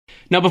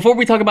Now, before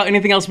we talk about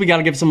anything else, we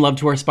gotta give some love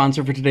to our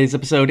sponsor for today's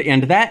episode,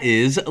 and that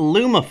is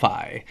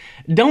Lumify.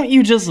 Don't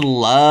you just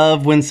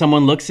love when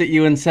someone looks at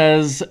you and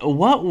says,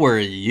 "What were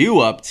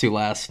you up to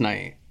last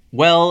night?"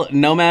 Well,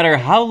 no matter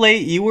how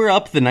late you were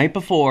up the night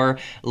before,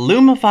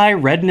 Lumify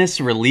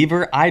Redness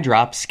Reliever Eye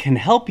Drops can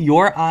help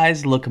your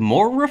eyes look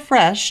more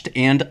refreshed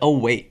and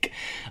awake.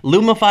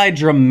 Lumify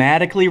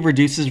dramatically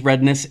reduces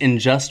redness in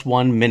just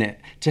 1 minute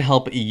to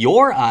help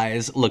your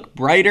eyes look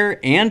brighter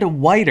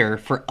and whiter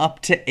for up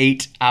to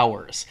 8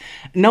 hours.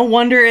 No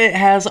wonder it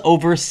has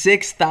over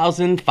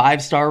 6,000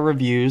 5-star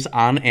reviews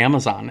on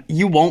Amazon.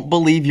 You won't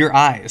believe your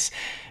eyes.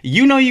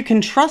 You know you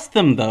can trust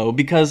them though,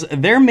 because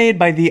they're made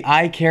by the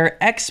eye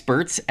care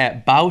experts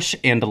at Bausch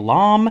 &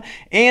 Lomb,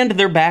 and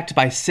they're backed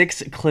by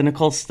 6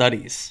 clinical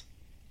studies.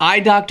 Eye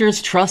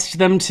doctors trust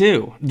them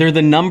too. They're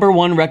the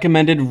 #1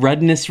 recommended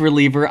redness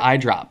reliever eye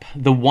drop.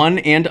 The one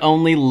and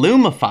only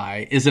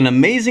Lumify is an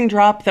amazing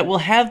drop that will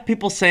have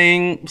people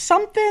saying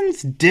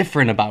something's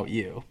different about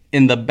you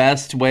in the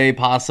best way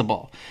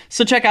possible.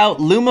 So check out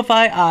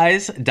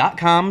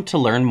LumifyEyes.com to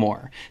learn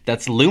more.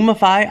 That's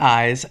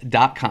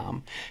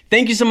LumifyEyes.com.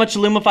 Thank you so much to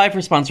Lumify for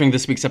sponsoring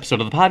this week's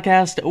episode of the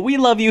podcast. We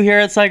love you here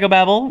at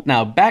Psychobabble.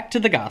 Now back to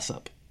the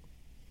gossip.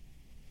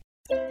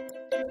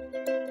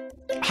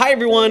 Hi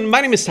everyone,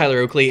 my name is Tyler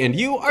Oakley, and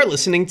you are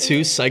listening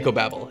to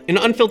Psychobabble, an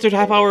unfiltered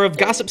half hour of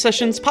gossip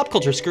sessions, pop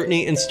culture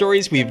scrutiny, and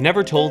stories we've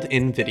never told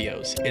in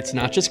videos. It's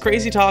not just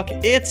crazy talk,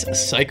 it's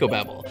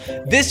Psychobabble.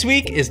 This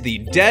week is the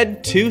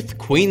Dead Tooth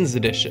Queens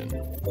edition.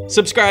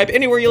 Subscribe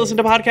anywhere you listen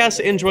to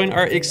podcasts and join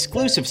our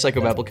exclusive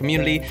Psychobabble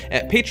community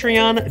at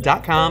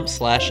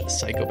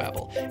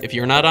patreon.com/psychobabble. If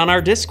you're not on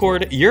our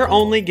Discord, you're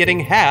only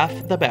getting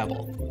half the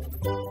babble.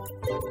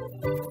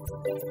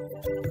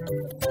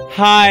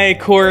 Hi,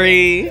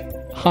 Corey.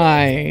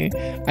 Hi.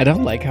 I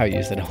don't like how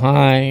you said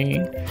hi.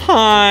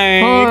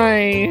 Hi.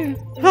 Hi.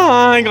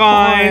 Hi,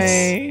 guys.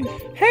 Hi.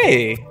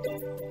 Hey.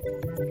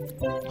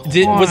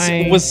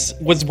 Hi.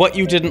 Was what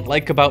you didn't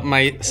like about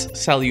my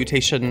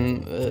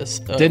salutation?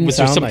 Didn't was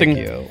there sound something?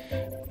 like you.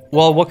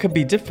 Well, what could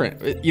be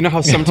different? You know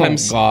how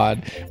sometimes. Oh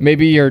God.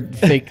 Maybe your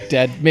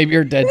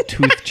dead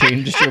tooth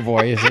changed your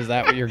voice. Is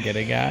that what you're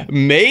getting at?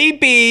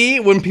 Maybe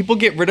when people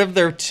get rid of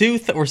their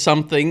tooth or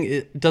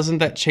something, doesn't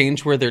that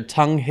change where their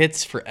tongue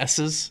hits for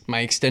S's? My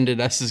extended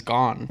S is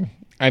gone.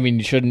 I mean,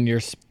 shouldn't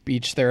your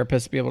speech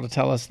therapist be able to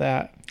tell us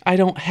that? I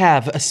don't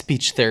have a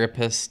speech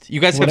therapist.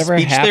 You guys Whatever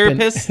have speech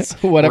therapists?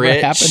 Whatever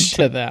Rich. happened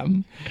to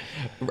them?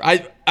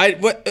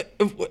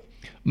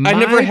 I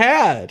never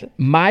had.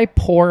 My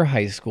poor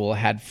high school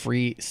had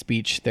free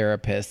speech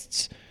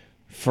therapists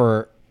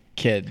for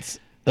kids.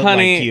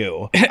 Honey, like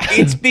you.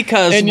 It's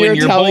because And when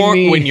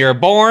you're you're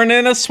born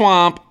in a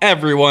swamp,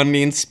 everyone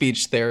needs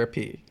speech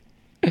therapy.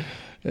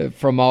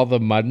 From all the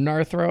mud in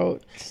our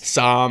throats.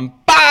 Sorry,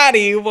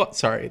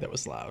 that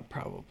was loud,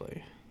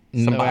 probably.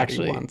 No, Somebody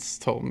actually- once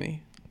told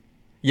me.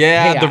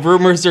 Yeah, Hey, the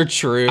rumors are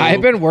true.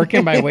 I've been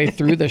working my way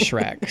through the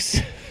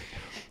Shreks.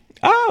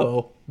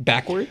 Oh,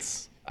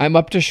 backwards? I'm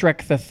up to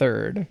Shrek the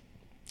Third.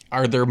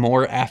 Are there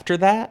more after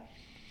that?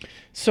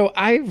 So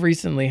I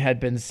recently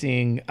had been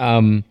seeing,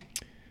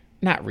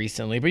 not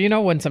recently, but you know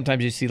when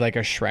sometimes you see like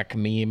a Shrek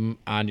meme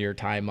on your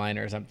timeline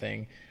or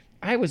something?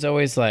 I was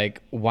always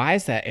like, why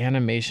does that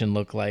animation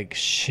look like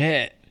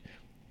shit?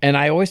 And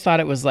I always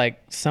thought it was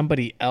like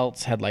somebody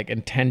else had like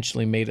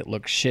intentionally made it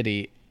look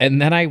shitty.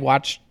 And then I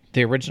watched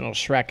the original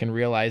Shrek and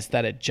realized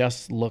that it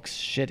just looks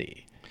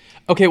shitty.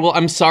 Okay, well,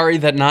 I'm sorry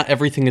that not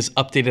everything is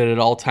updated at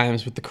all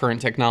times with the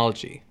current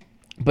technology.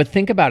 But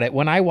think about it.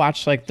 When I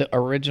watch like the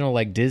original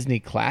like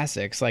Disney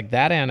classics, like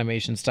that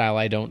animation style,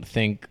 I don't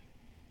think,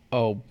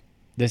 oh,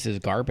 this is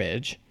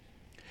garbage.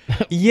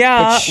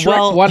 Yeah, But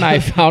Shrek 1, I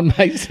found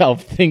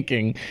myself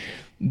thinking,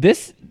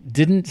 this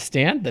didn't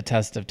stand the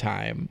test of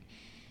time.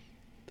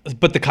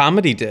 But the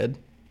comedy did.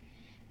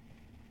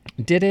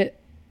 Did it?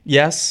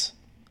 Yes.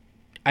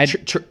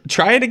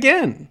 Try it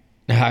again.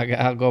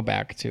 I'll go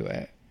back to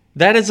it.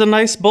 That is a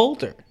nice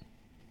boulder.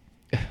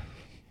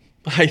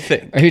 I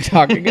think. Are you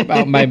talking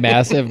about my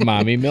massive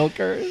mommy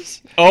milkers?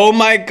 Oh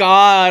my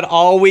God.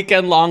 All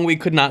weekend long, we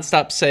could not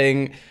stop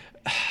saying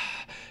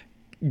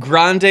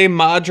Grande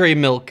Madre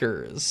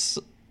Milkers.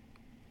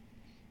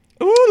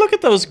 Ooh, look at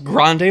those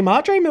Grande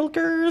Madre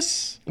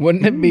Milkers.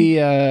 Wouldn't it be,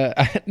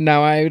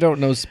 now I don't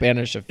know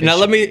Spanish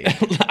officially. Now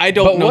I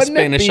don't know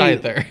Spanish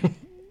either.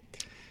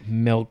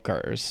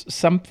 Milkers.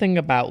 Something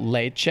about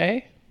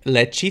leche?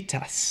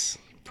 Lechitas,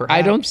 perhaps.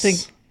 I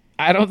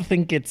don't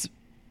think it's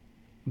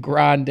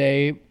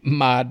Grande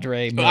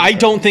Madre Milkers. I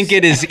don't think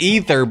it is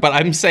either, but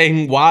I'm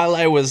saying while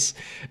I was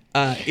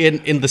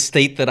in the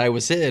state that I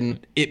was in,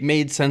 it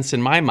made sense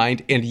in my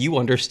mind, and you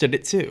understood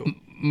it too.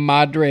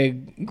 Madre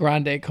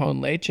Grande con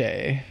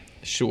leche.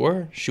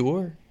 Sure.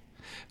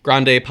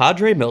 Grande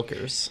Padre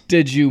Milkers.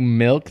 Did you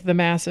milk the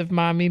massive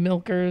mommy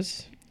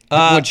milkers?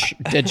 Which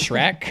did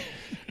Shrek?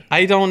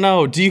 I don't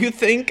know. Do you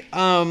think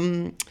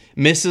Mrs.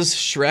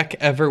 Shrek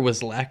ever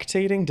was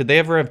lactating? Did they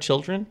ever have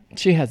children?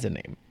 She has a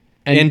name.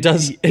 And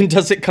does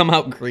it come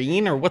out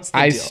green, or what's the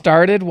I deal?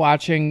 started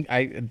watching.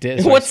 I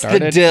did. So What's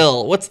the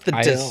dill? What's the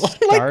I dill?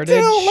 started like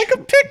dill, like a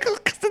pickle,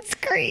 because it's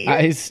green.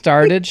 I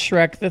started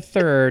Shrek the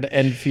Third,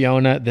 and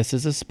Fiona. This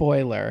is a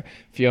spoiler.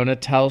 Fiona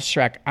tells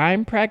Shrek,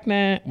 "I'm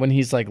pregnant," when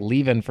he's like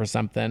leaving for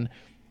something,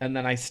 and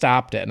then I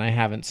stopped it, and I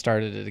haven't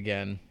started it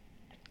again.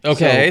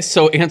 Okay,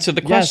 so answer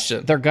the question.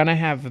 Yes, they're gonna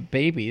have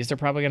babies. They're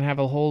probably gonna have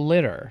a whole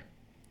litter.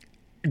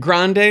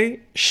 Grande,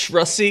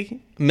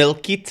 Shrusy,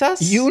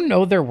 Milkitas? You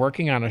know they're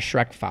working on a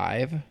Shrek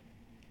 5.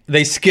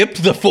 They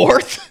skipped the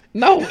fourth?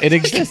 No, it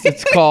exists.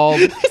 It's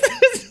called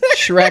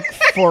Shrek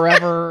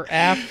Forever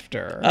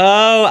After.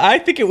 Oh, I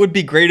think it would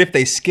be great if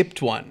they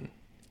skipped one.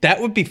 That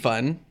would be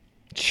fun.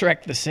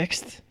 Shrek the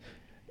Sixth.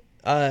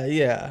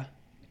 Yeah.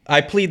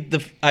 I plead the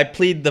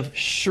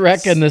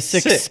Shrek and the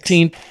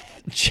 16th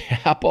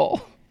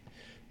Chapel.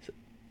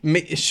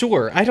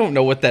 Sure, I don't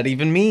know what that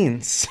even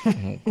means.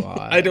 Oh, God.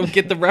 I don't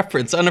get the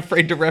reference.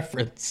 Unafraid to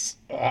reference.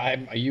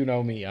 You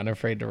know me,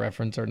 unafraid to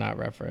reference or not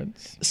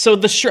reference. So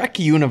the Shrek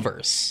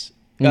universe,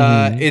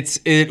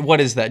 what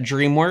is that?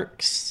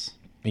 DreamWorks?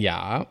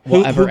 Yeah.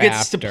 Who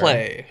gets to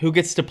play? Who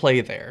gets to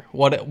play there?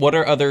 What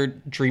are other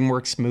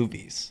DreamWorks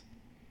movies?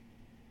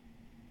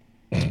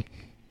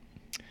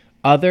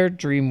 Other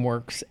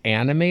DreamWorks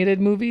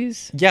animated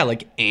movies? Yeah,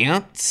 like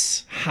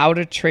Ants. How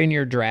to Train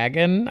Your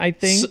Dragon, I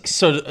think.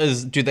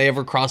 Do they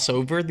ever cross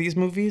over these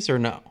movies or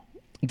no?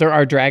 There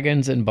are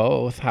dragons in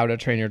both How to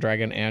Train Your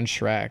Dragon and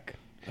Shrek.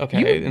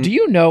 Okay. Do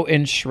you know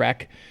in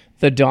Shrek,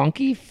 the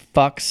donkey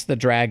fucks the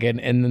dragon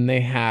and then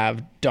they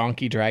have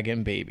donkey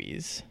dragon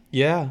babies?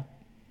 Yeah.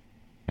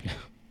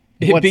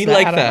 What's that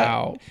like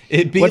about?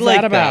 It'd be what's like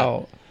that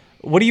about?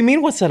 What do you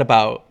mean, what's that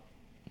about?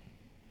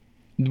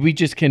 We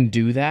just can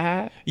do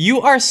that?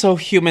 You are so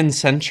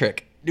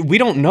human-centric. We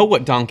don't know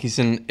what donkeys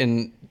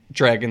and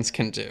dragons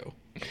can do.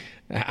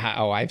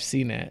 Oh, I've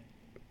seen it.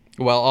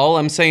 Well, all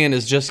I'm saying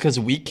is just because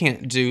we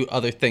can't do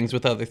other things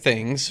with other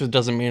things, it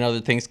doesn't mean other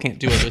things can't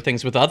do other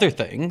things with other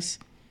things.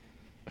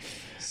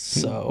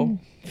 So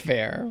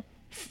fair.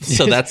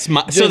 So that's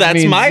my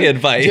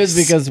advice. Just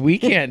because we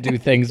can't do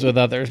things with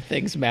other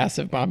things,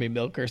 massive mommy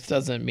milkers,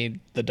 doesn't mean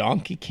the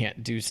donkey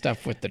can't do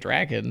stuff with the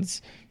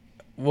dragons.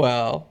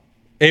 Well,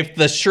 if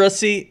the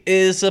Shrusy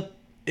is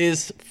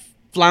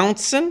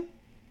flouncing,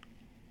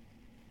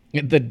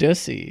 the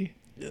Dussy,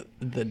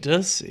 the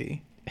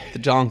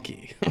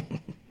donkey,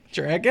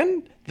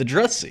 dragon, the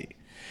Drussy.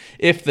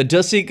 If the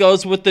Dussy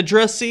goes with the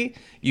Drussy,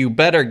 you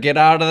better get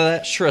out of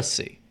that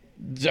Shrusy.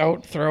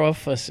 Don't throw a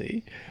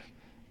fussy.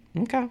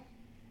 Okay.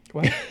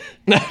 What?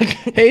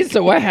 Hey,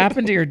 so what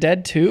happened to your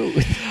dead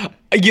tooth?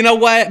 You know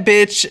what,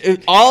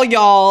 bitch? All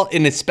y'all,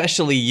 and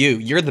especially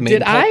you're the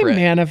main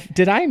culprit.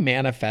 Did I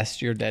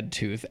manifest your dead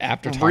tooth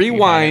after talking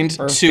Rewind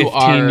about it for to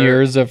 15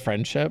 years of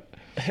friendship?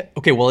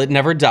 Okay, well, it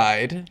never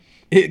died.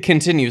 It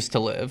continues to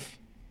live.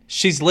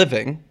 She's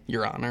living,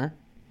 Your Honor.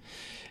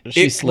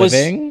 She's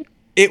living?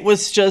 It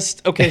was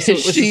just, okay, so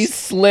it was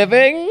She's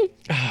living?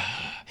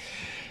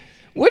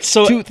 Which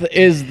tooth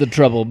is the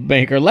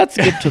troublemaker? Let's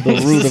get to the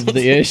root of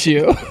the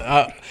issue.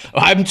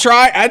 I'm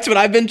trying. That's what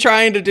I've been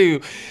trying to do.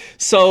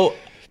 So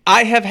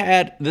I have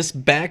had this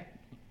back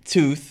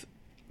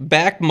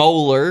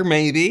molar,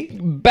 maybe.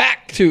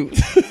 Back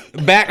tooth.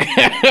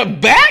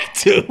 back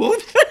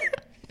tooth?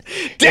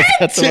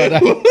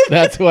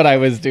 That's what I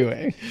was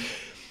doing.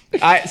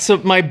 So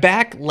my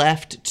back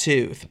left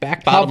tooth,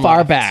 back bottom How far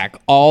left.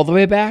 back? All the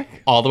way back?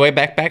 All the way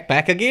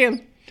back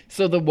again.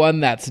 So the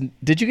one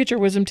did you get your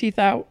wisdom teeth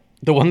out?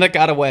 The one that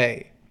got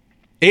away.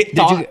 It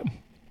thought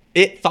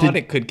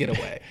it could get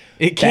away.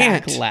 It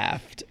can't. Back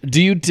left.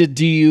 Did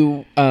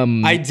you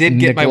I did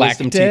get my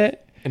wisdom teeth.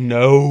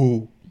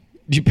 No.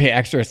 Do you pay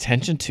extra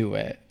attention to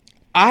it?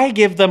 I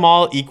give them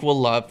all equal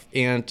love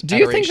and Do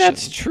you think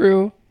that's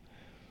true?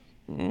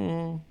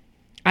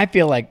 I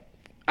feel like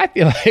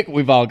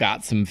we've all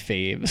got some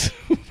faves.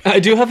 I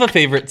do have a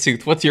favorite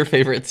tooth. What's your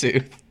favorite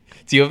tooth?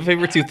 Do you have a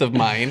favorite tooth of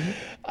mine?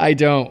 I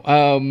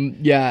don't.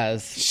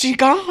 Yes. She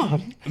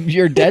gone.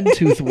 Your dead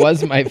tooth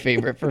was my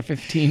favorite for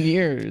 15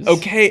 years.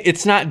 Okay,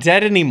 it's not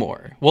dead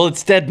anymore. Well,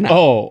 it's dead now.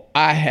 Oh,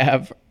 I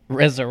have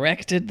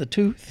resurrected the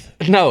tooth.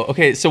 No,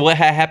 okay, so what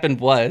happened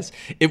was,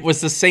 it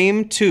was the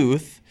same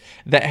tooth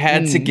that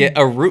had to get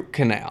a root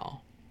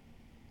canal.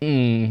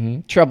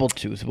 Mm-hmm. Trouble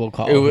tooth, we'll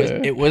call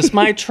it. It was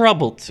my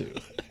trouble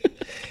tooth.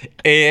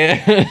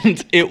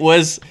 And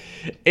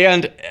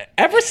and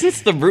ever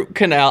since the root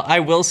canal, I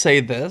will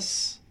say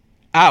this.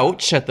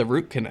 Ouch at the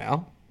root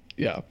canal.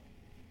 Yeah.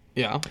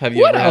 Yeah. Have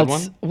you ever had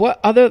one? What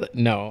other?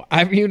 No.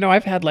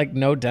 I've had like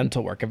no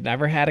dental work. I've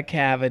never had a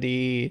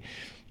cavity.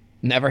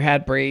 Never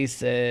had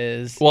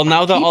braces. Well,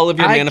 now that all of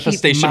your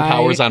manifestation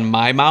powers on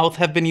my mouth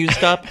have been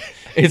used up,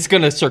 it's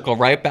going to circle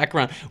right back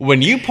around.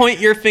 When you point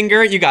your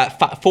finger, you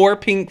got 4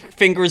 pink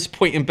fingers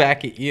pointing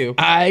back at you.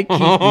 I keep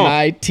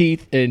my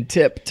teeth in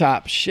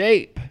tip-top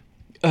shape.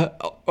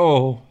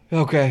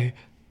 Okay.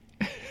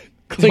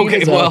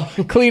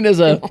 Clean as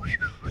a...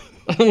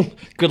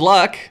 Good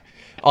luck.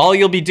 All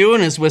you'll be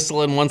doing is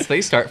whistling once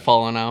they start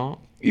falling out.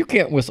 You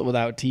can't whistle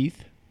without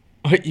teeth.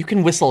 You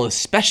can whistle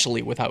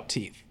especially without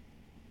teeth.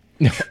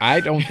 No, I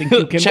don't think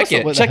you can Check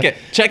whistle it,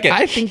 check it.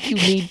 I think you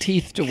need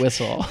teeth to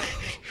whistle.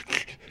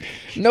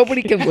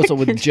 Nobody can whistle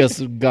with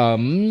just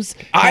gums.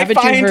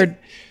 Haven't you heard?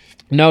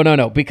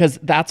 No, because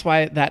that's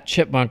why that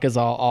chipmunk is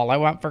all I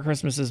want for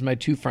Christmas is my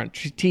two front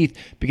teeth,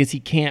 because he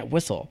can't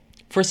whistle.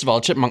 First of all,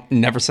 Chipmunk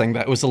never sang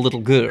that. It was a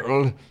little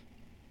girl.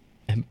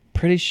 I'm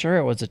pretty sure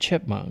it was a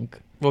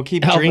chipmunk. Well,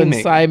 keep Alvin,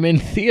 dreaming. Simon,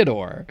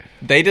 Theodore.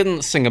 They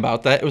didn't sing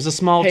about that. It was a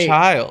small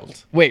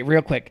child. Wait,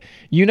 real quick.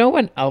 You know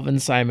when Alvin,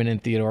 Simon,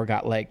 and Theodore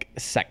got like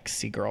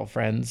sexy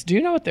girlfriends? Do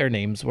you know what their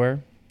names were?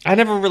 I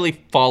never really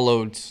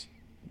followed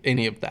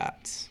any of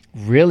that.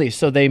 Really?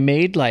 So they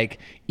made like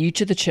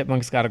each of the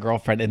chipmunks got a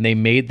girlfriend, and they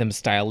made them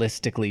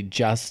stylistically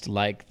just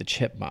like the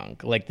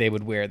chipmunk. Like they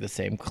would wear the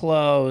same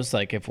clothes.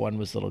 Like if one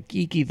was a little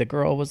geeky, the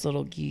girl was a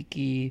little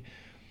geeky.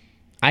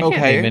 I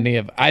can't name any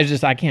of.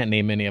 I can't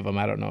name any of them.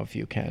 I don't know if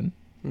you can.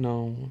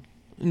 No.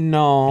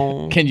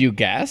 Can you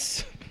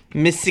guess?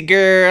 Missy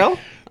Girl,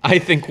 I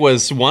think,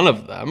 was one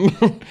of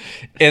them.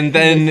 And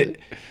then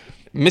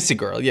Missy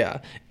Girl, yeah.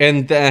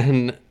 And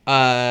then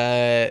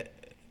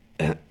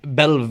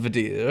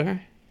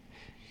Belvedere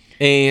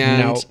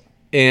and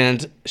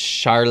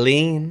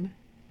Charlene.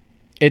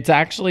 It's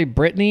actually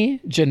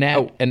Brittany,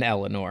 Jeanette, and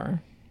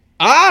Eleanor.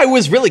 I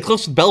was really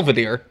close with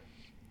Belvedere.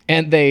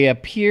 And they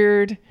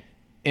appeared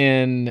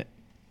in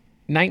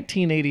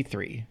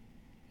 1983.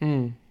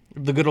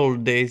 The good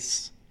old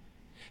days.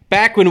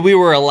 Back when we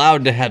were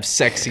allowed to have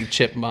sexy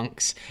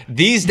chipmunks.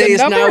 These days,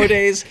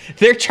 nowadays,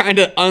 they're trying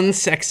to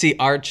unsexy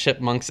our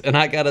chipmunks. And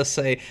I gotta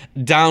say,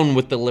 down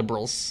with the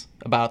liberals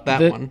about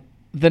that one.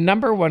 The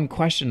number one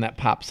question that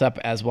pops up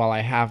as while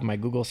I have my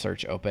Google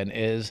search open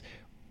is,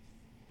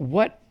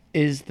 what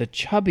is the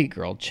chubby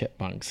girl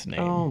chipmunk's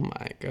name? Oh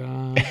my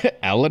God.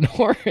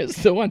 Eleanor is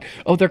the one.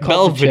 Oh, they're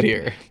called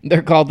Belvedere.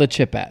 They're called the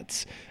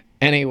Chipettes.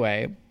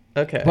 Anyway.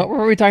 Okay. What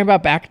were we talking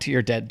about? Back to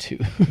your dead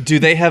tooth. Do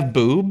they have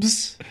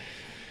boobs?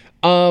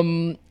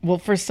 Well,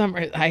 for some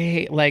reason, I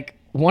hate, like,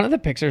 one of the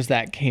pictures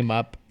that came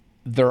up,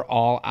 they're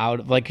all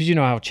out, like, because you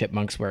know how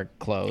chipmunks wear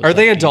clothes. Are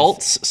they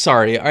adults?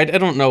 Sorry, I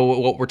don't know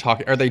what we're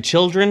talking. Are they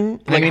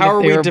children? Like, how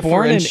are we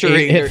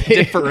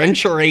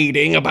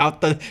differentiating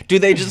about the? Do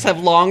they just have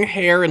long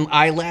hair and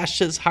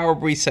eyelashes? How are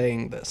we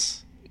saying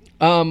this?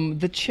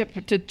 The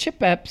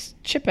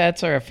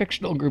Chipettes are a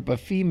fictional group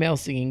of female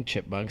singing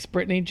chipmunks.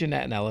 Brittany,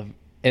 Jeanette,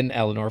 and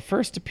Eleanor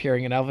first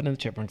appearing in Alvin and the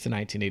Chipmunks in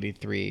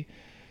 1983.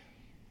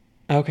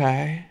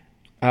 Okay.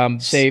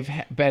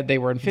 They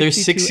were in 52 They're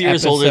 6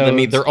 years older than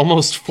me. They're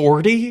almost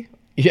 40.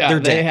 Yeah,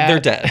 they're dead. They're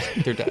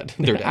dead.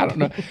 They're dead. I don't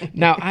know.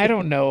 Now I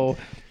don't know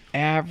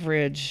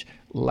average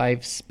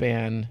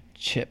lifespan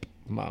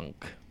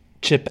chipmunk.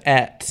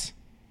 Chipette.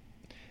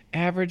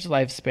 Average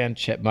lifespan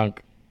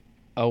chipmunk.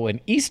 Oh,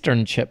 an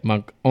eastern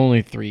chipmunk,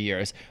 only 3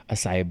 years. A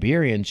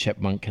Siberian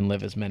chipmunk can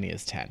live as many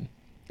as 10.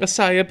 A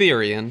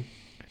Siberian.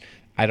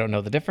 I don't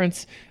know the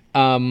difference.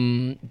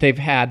 They've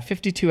had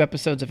 52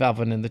 episodes of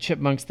Alvin and the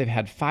Chipmunks. They've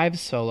had 5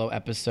 solo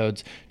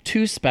episodes,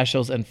 2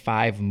 specials, and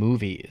 5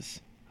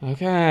 movies.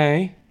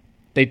 Okay.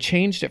 They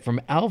changed it from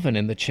Alvin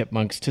and the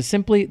Chipmunks to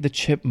simply the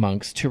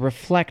Chipmunks to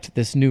reflect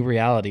this new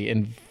reality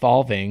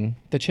involving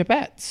the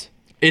Chipettes.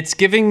 It's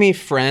giving me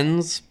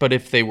Friends, but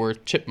if they were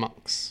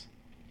chipmunks.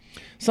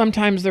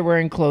 Sometimes they're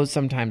wearing clothes,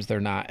 sometimes they're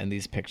not in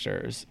these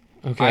pictures.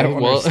 Okay,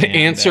 well,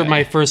 answer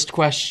my first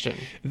question.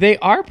 They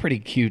are pretty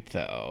cute,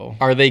 though.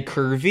 Are they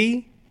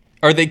curvy?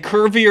 Are they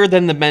curvier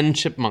than the men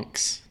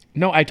chipmunks?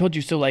 No, I told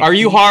you so. Like, are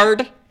you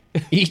hard?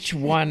 Each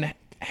one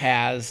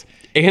has.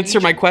 Answer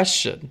my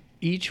question.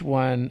 Each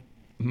one.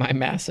 My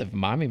massive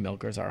mommy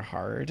milkers are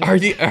hard. Are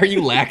you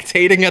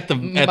lactating at the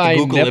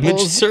Google image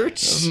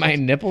search? My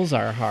nipples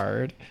are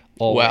hard.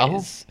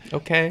 Always.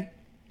 Well, okay.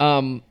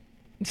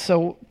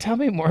 So tell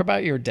me more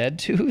about your dead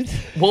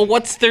tooth. Well,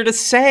 what's there to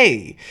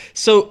say?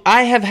 So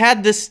I have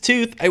had this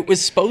tooth. It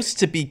was supposed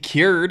to be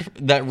cured.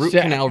 That root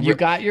canal. You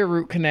got your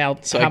root canal.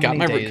 So I got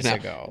my root canal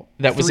ago?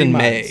 That was 3 in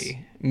months.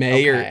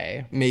 May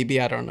or maybe,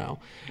 I don't know.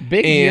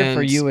 Big year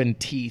for you in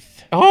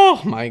teeth.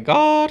 Oh my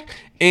God.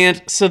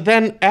 And so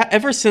then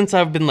ever since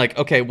I've been like,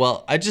 okay,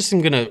 well, I just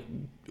am gonna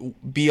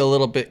be a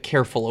little bit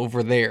careful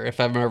over there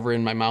if I'm ever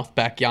in my mouth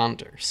back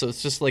yonder. So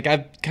it's just like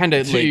I've kind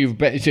of so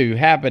you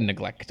have been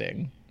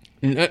neglecting.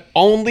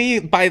 Only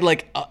by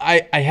like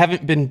I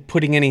haven't been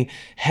putting any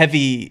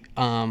heavy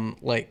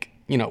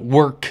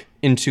work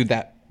into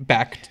that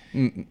back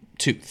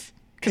tooth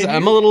because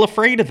I'm a little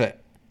afraid of it.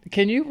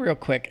 Can you real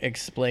quick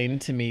explain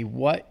to me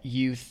what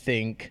you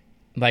think,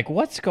 like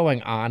what's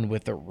going on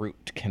with the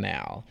root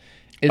canal?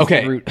 Is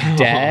the root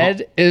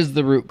dead? Is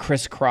the root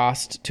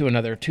crisscrossed to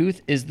another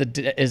tooth? Is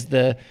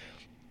the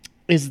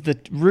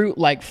root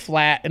like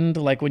flattened,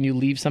 like when you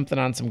leave something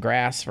on some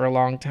grass for a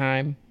long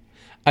time?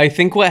 I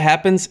think what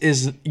happens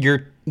is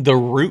the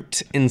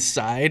root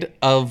inside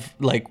of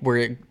like where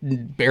it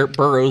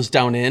burrows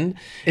down in.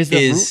 Is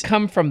the root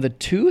come from the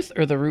tooth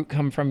or the root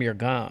come from your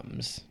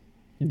gums?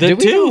 Do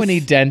we know any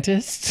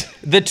dentists?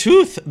 The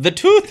tooth.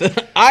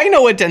 I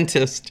know a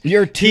dentist.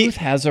 Your tooth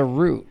has a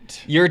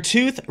root. Your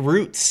tooth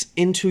roots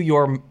into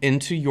your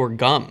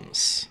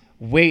gums.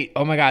 Wait,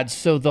 oh my God.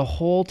 So the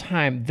whole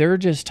time they're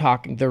just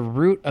talking, the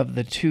root of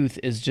the tooth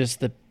is just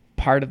the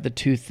part of the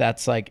tooth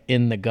that's like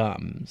in the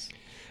gums.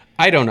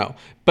 I don't know.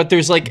 But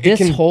there's like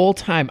this whole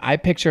time I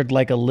pictured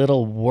like a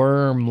little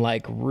worm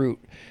like root.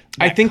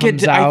 I think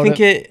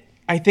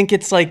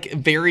it's like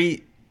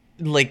very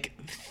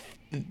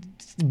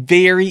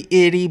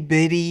itty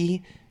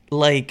bitty,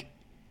 like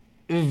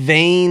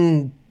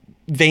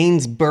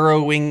veins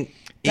burrowing.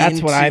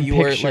 That's what I'm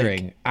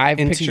picturing. I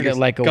pictured it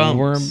like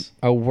gums.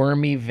 a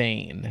wormy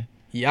vein.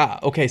 Yeah.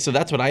 Okay. So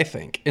that's what I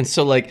think. And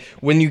so like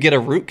when you get a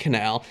root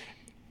canal,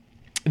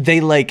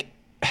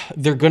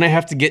 they're gonna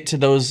have to get to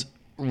those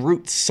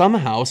roots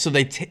somehow. So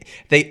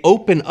they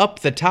open up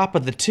the top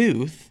of the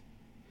tooth.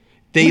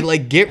 They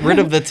like get rid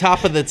of the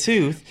top of the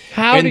tooth.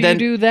 How do you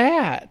do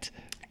that?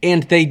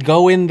 And they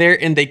go in there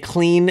and they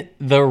clean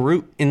the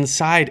root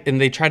inside and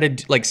they try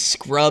to like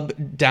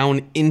scrub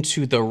down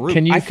into the root.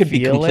 Can you I could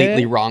be feel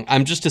completely it? wrong.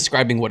 I'm just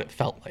describing what it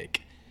felt like.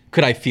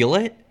 Could I feel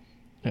it?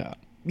 Yeah.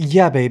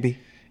 Yeah, baby.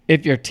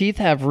 If your teeth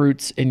have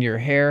roots and your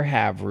hair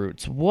have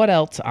roots, what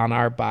else on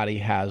our body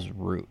has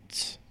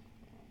roots?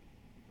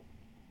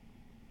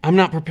 I'm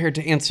not prepared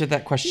to answer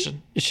that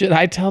question. Should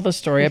I tell the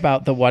story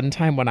about the one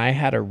time when I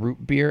had a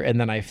root beer and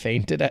then I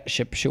fainted at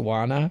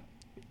Shipshawana?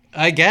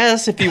 I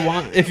guess if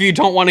you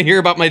don't want to hear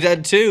about my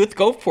dead tooth,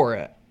 go for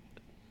it.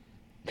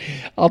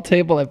 I'll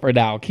table it for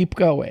now. Keep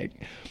going.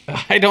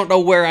 I don't know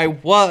where I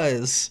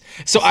was.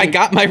 So I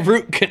got my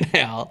root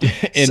canal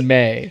in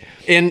May.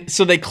 And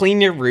so they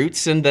clean your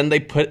roots and then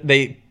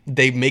they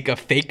make a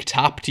fake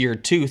top to your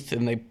tooth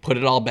and they put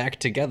it all back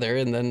together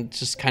and then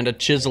just kind of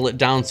chisel it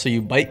down so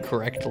you bite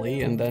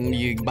correctly and then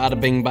you bada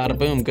bing bada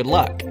boom, good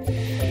luck.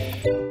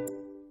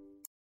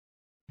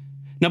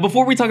 Now,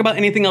 before we talk about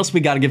anything else, we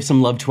got to give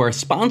some love to our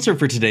sponsor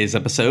for today's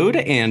episode,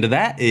 and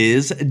that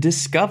is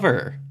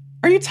Discover.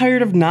 Are you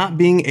tired of not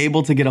being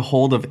able to get a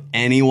hold of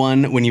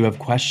anyone when you have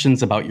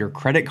questions about your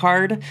credit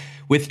card?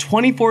 With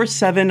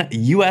 24/7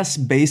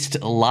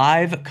 US-based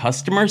live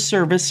customer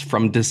service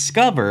from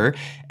Discover,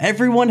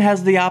 everyone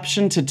has the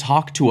option to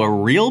talk to a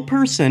real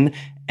person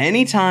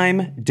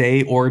anytime,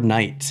 day or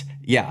night.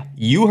 Yeah,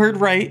 you heard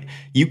right.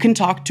 You can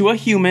talk to a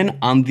human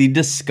on the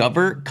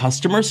Discover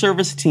customer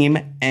service team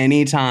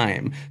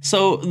anytime.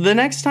 So the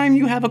next time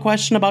you have a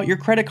question about your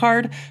credit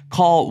card,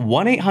 call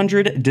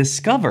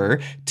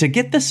 1-800-DISCOVER to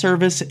get the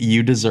service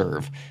you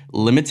deserve.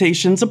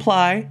 Limitations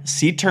apply.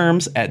 See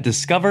terms at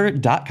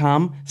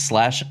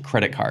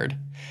discover.com/creditcard.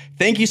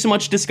 Thank you so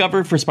much,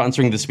 Discover, for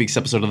sponsoring this week's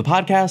episode of the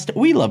podcast.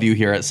 We love you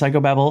here at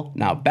Psychobabble.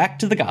 Now back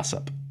to the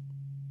gossip.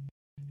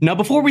 Now,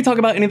 before we talk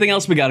about anything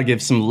else, we got to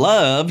give some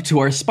love to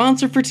our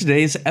sponsor for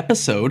today's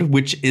episode,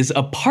 which is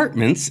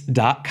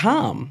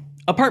Apartments.com.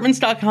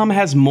 Apartments.com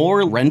has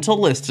more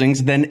rental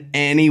listings than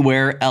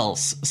anywhere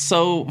else,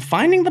 so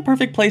finding the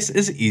perfect place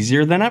is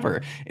easier than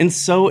ever, and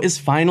so is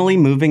finally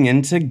moving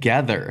in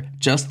together,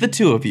 just the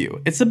two of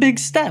you. It's a big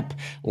step.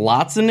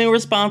 Lots of new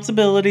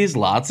responsibilities,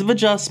 lots of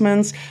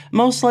adjustments.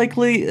 Most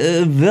likely,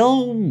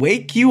 they'll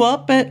wake you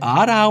up at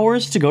odd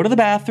hours to go to the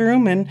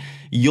bathroom, and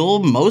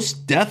you'll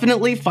most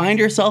definitely find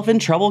yourself in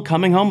trouble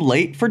coming home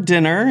late for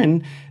dinner,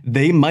 and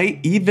they might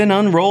even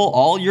unroll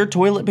all your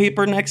toilet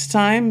paper next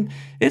time.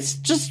 It's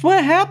just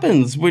what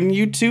happens when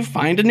you two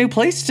find a new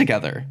place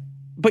together.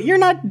 But you're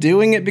not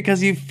doing it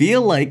because you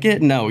feel like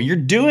it. No, you're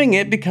doing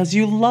it because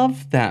you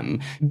love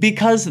them,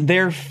 because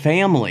they're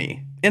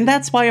family. And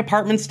that's why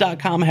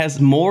Apartments.com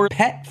has more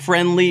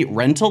pet-friendly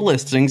rental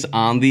listings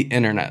on the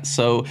internet,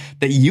 so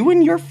that you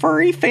and your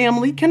furry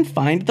family can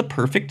find the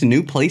perfect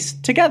new place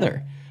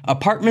together.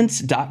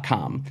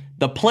 Apartments.com,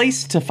 the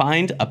place to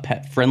find a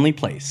pet-friendly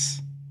place.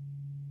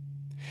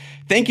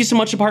 Thank you so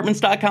much,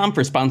 Apartments.com,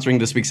 for sponsoring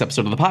this week's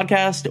episode of the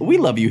podcast. We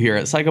love you here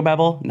at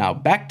Psychobabble. Now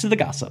back to the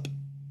gossip.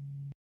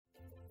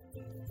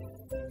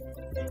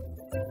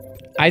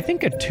 I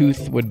think a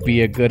tooth would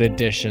be a good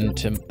addition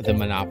to the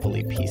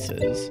Monopoly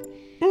pieces.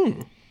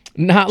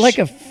 Not like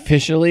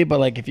officially, but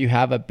like if you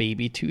have a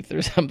baby tooth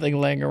or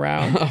something laying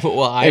around.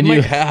 Well, I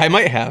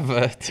might have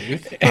a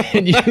tooth.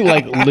 And you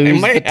like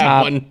lose the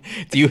top. One.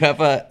 Do you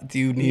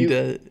need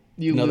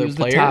another lose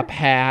player? The top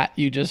hat,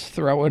 you just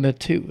throw in a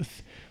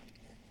tooth.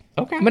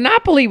 Okay.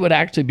 Monopoly would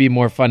actually be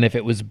more fun if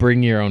it was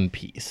bring your own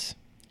piece.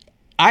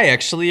 I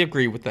actually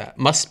agree with that.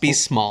 Must be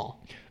small.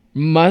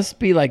 Must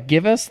be like,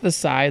 give us the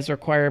size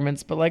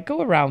requirements, but like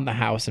go around the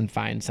house and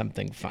find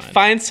something fun.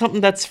 Find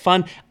something that's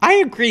fun. I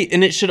agree.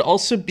 And it should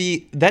also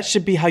be, that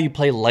should be how you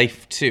play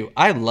life too.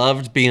 I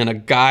loved being a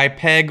guy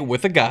peg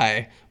with a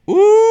guy.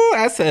 Ooh,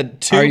 I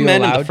said two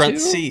men in the front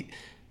seat.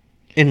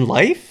 In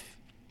life?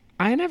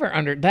 I never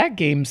that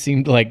game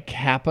seemed like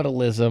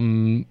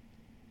capitalism.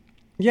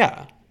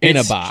 Yeah. In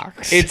a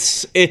box.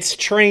 It's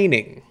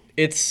training.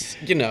 It's,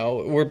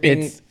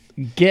 It's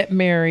get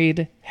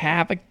married,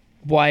 have a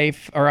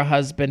wife or a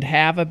husband,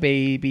 have a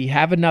baby,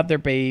 have another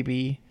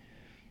baby.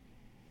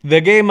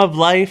 The game of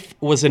life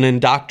was an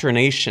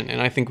indoctrination,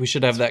 and I think we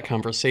should have that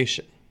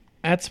conversation.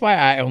 That's why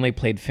I only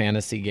played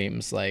fantasy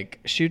games like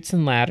Chutes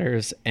and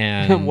Ladders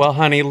and Well,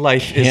 honey,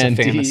 life is a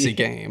fantasy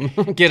game.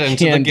 Get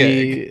into the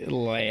gig.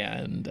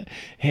 Candyland.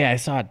 Hey, I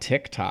saw a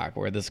TikTok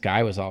where this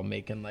guy was all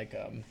making like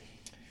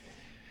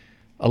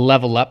a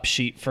level up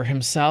sheet for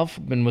himself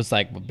and was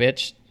like, well,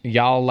 bitch,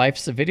 y'all,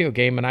 life's a video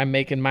game and I'm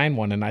making mine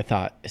one. And I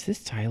thought, is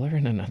this Tyler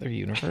in another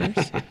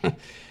universe?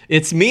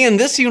 It's me in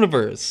this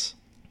universe.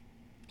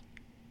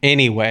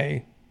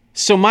 Anyway,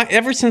 so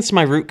ever since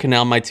my root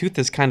canal, my tooth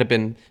has kind of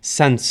been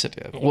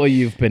sensitive. Well,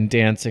 you've been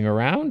dancing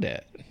around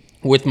it.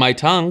 With my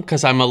tongue,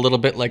 because I'm a little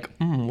bit like,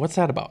 what's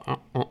that about?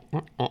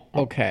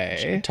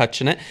 Okay.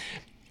 Touching it.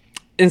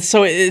 And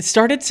so it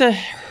started to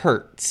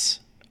hurt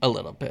a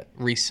little bit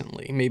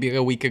recently, maybe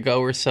a week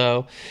ago or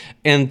so.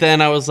 And then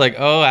I was like,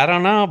 oh, I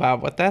don't know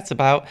about what that's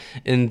about.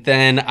 And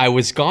then I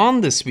was gone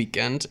this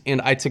weekend,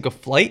 and I took a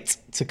flight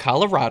to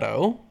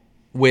Colorado,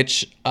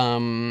 which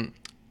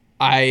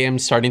I am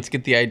starting to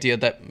get the idea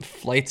that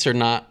flights are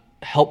not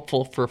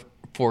helpful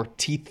for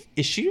teeth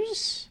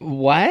issues.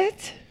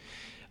 What?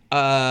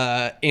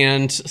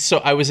 And so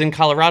I was in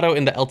Colorado,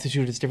 and the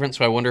altitude is different,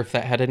 so I wonder if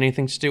that had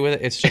anything to do with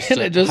it. It's just And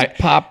it just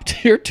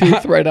popped your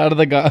tooth right out of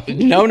the gum.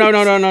 No.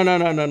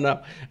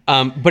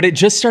 But it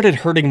just started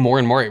hurting more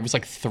and more. It was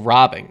like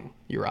throbbing,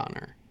 Your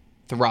Honor.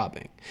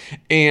 Throbbing.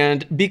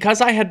 And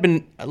because I had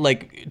been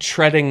like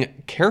treading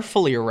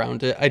carefully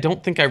around it, I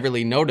don't think I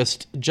really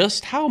noticed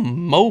just how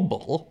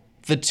mobile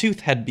the tooth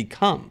had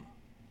become.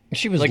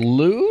 She was like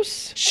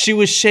loose? She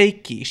was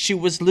shaky. She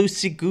was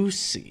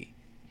loosey-goosey.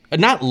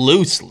 Not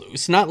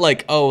loose, not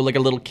like, oh, like a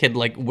little kid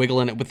like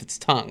wiggling it with its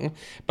tongue.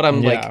 But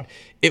I'm like,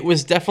 it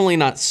was definitely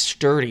not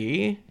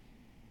sturdy.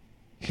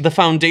 The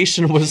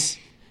foundation was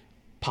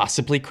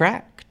possibly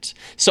cracked.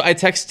 So I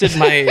texted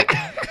my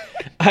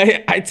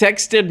I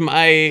texted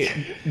my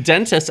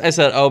dentist. I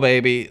said, oh,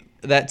 baby,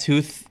 that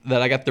tooth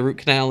that I got the root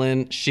canal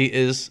in, she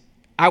is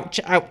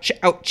ouch, ouch,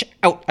 ouch,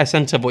 ouch. I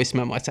sent a voice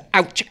memo. I said,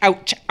 ouch,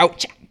 ouch,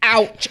 ouch,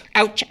 ouch,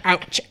 ouch,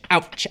 ouch,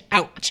 ouch,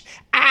 ouch,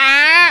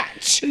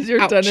 ouch. Is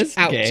your dentist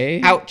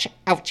gay? Ouch,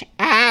 ouch,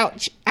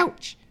 ouch,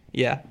 ouch.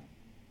 Yeah.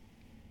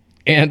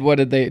 And what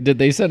did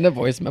they send a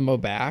voice memo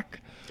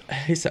back?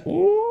 He said,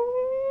 ooh.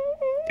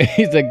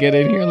 He said, get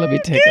in here, let me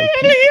take a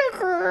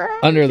peek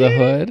under the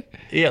hood.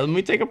 Yeah, let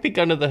me take a peek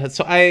under the hood.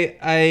 So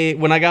I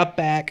when I got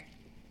back,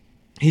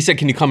 he said,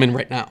 can you come in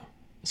right now?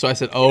 So I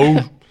said,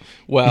 oh,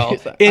 well.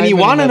 Like, and you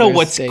want to know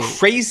what's state.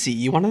 crazy?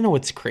 You want to know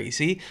what's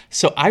crazy?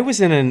 So I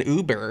was in an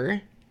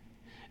Uber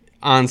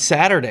on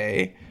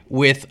Saturday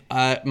with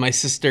my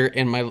sister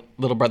and my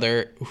little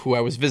brother who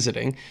I was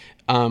visiting.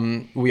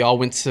 We all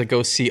went to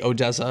go see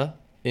ODESZA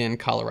in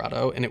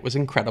Colorado, and it was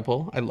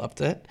incredible. I loved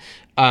it.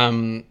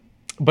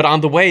 But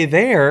on the way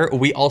there,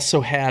 we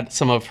also had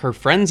some of her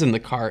friends in the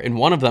car, and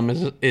one of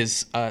them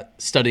is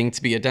studying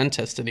to be a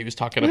dentist, and he was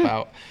talking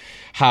about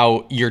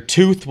how your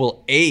tooth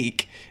will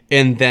ache,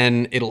 and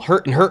then it'll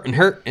hurt and hurt and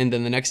hurt, and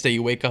then the next day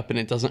you wake up and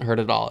it doesn't hurt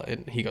at all.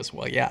 And he goes,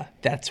 well, yeah,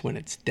 that's when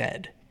it's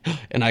dead.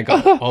 And I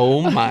go,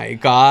 oh my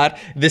God,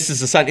 this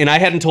is a sign. And I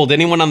hadn't told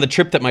anyone on the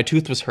trip that my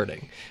tooth was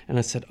hurting. And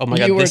I said, oh my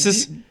God, this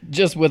is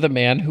just with a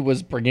man who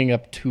was bringing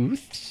up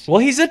tooths. Well,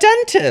 he's a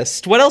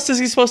dentist. What else is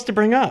he supposed to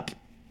bring up?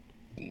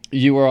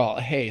 You were all,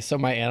 hey, so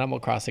my Animal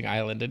Crossing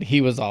island, and he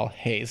was all,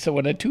 hey, so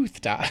when a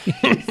tooth dies.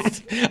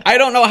 I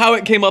don't know how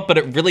it came up, but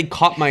it really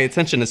caught my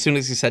attention as soon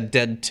as he said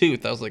dead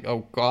tooth. I was like,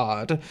 oh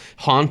God,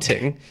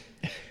 haunting.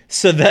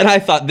 So then I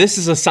thought, this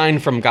is a sign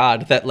from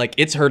God that like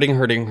it's hurting.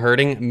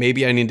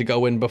 Maybe I need to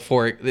go in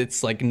before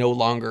it's like no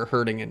longer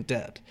hurting and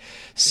dead.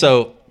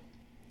 So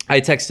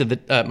I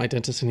texted my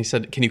dentist and he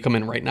said, can you come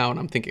in right now? And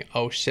I'm thinking,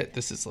 oh shit,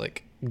 this is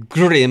like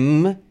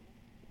grim.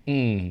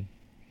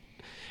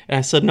 And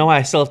I said, no,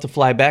 I still have to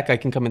fly back. I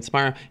can come in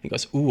tomorrow. He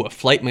goes, ooh, a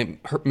flight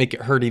might make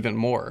it hurt even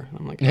more.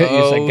 I'm like,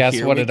 oh, said, guess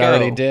here what we it go.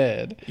 already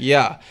did.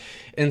 Yeah.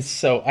 And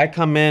so I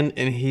come in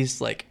and he's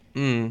like,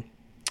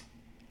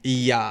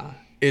 yeah,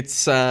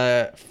 it's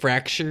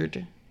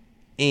fractured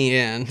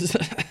and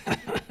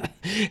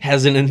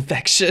has an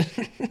infection.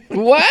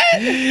 What?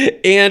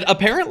 And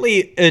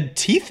apparently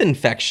teeth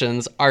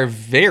infections are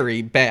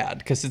very bad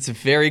because it's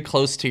very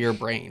close to your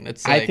brain.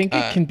 It's like, I think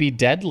it can be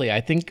deadly.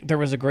 I think there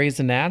was a Grey's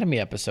Anatomy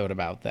episode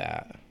about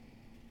that.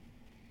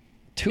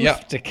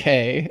 Tooth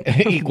decay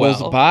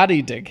equals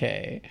body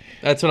decay.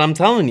 That's what I'm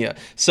telling you.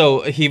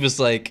 So he was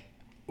like,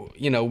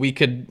 you know, we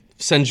could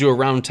send you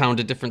around town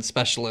to different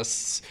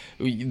specialists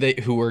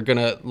who are going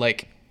to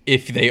like,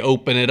 if they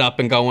open it up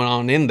and going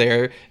on in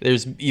there,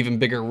 there's even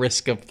bigger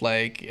risk of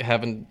like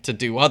having to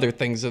do other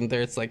things in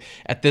there. It's like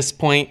at this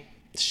point,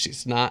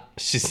 she's not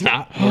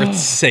worth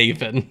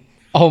saving.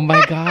 Oh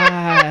my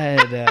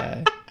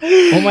God.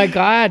 Oh my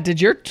God. Did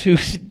your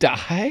tooth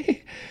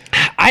die?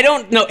 I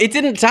don't know. It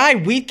didn't die.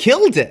 We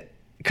killed it.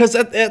 Because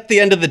at the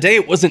end of the day,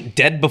 it wasn't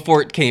dead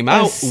before it came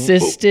out.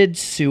 Assisted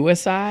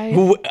suicide?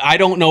 I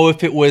don't know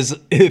if it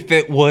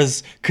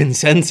was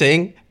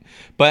consenting.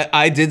 But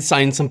I did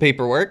sign some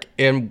paperwork,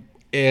 and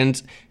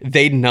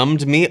they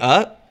numbed me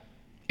up.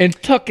 And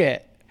took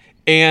it.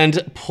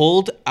 and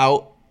pulled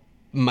out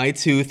my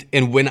tooth.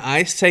 And when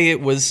I say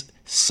it was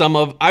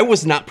I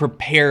was not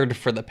prepared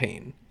for the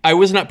pain. I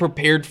was not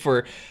prepared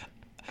for,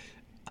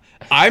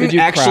 Did you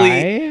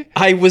cry?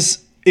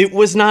 It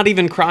was not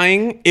even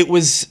crying. It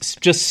was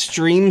just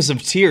streams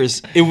of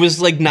tears. It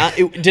was like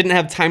it didn't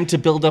have time to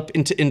build up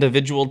into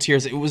individual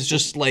tears. It was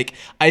just like,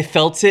 I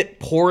felt it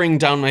pouring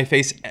down my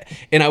face,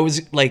 and I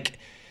was like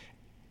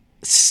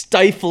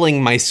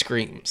stifling my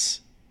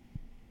screams.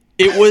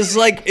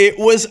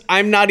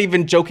 I'm not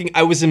even joking.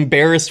 I was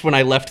embarrassed when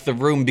I left the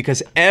room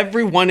because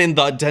everyone in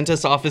the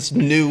dentist's office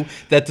knew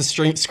that the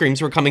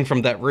screams were coming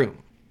from that room.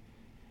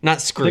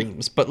 Not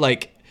screams, but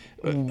like...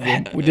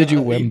 Did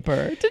you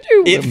whimper?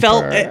 It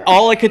felt...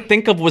 All I could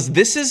think of was,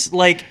 this is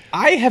like...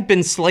 I have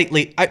been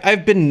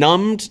I've been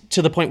numbed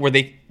to the point where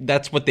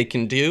that's what they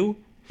can do.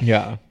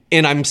 Yeah.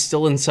 And I'm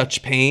still in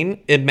such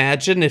pain.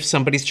 Imagine if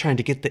somebody's trying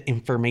to get the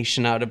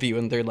information out of you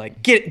and they're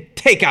like,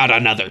 take out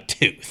another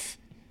tooth.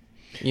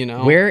 You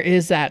know? Where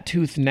is that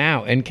tooth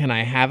now? And can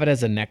I have it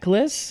as a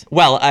necklace?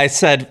 Well, I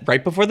said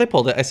right before they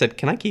pulled it, I said,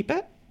 can I keep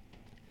it?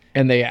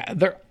 And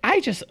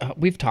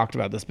we've talked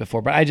about this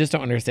before, but I just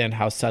don't understand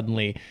how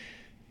suddenly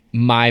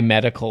my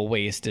medical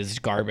waste is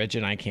garbage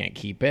and I can't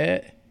keep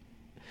it.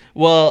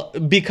 Well,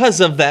 because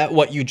of that,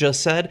 what you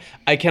just said,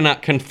 I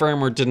cannot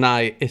confirm or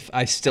deny if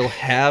I still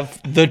have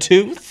the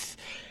tooth.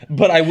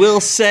 But I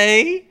will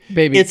say,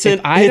 baby, it's in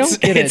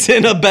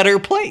a better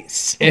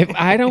place. If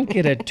I don't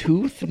get a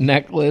tooth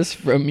necklace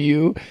from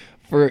you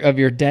of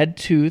your dead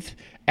tooth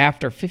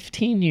after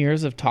 15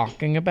 years of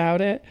talking about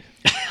it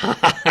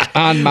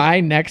on my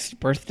next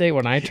birthday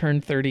when I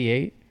turn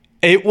 38,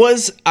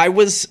 I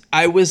was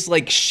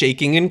like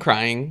shaking and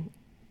crying,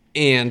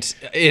 and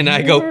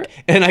I go,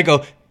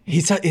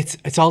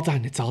 it's all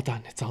done,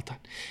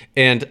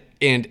 and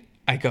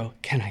I go,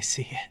 can I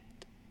see it?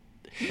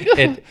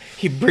 And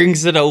he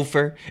brings it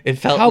over. It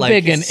felt How like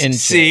big in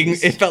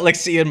inches? It felt like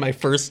seeing my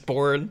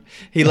firstborn.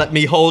 He let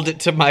me hold it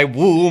to my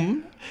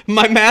womb,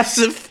 my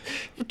massive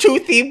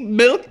toothy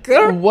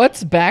milker.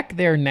 What's back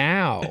there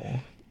now?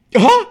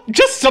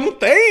 Just some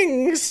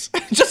things.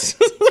 Just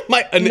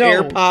an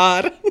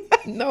AirPod.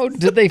 No,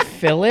 did they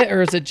fill it,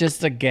 or is it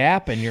just a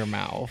gap in your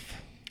mouth?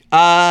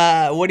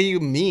 What do you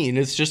mean?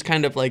 It's just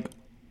kind of like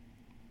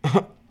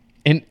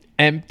an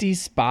empty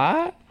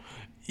spot.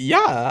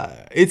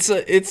 Yeah, it's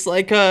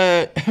like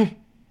a.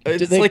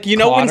 It's like, you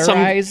know,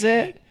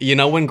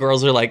 when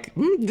girls are like,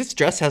 this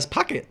dress has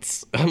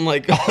pockets. I'm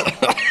like,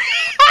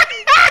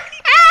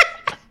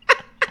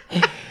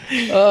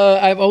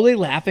 I'm only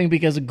laughing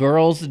because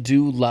girls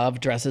do love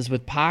dresses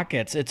with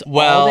pockets. It's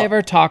all they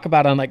ever talk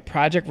about on like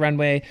Project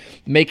Runway,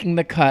 making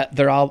the cut.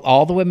 They're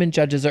all the women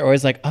judges are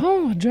always like,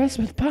 oh, a dress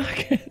with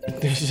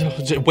pockets.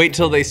 Wait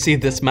till they see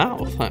this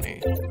mouth,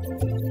 honey.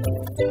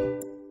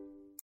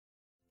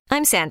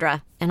 I'm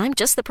Sandra, and I'm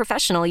just the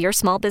professional your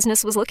small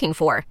business was looking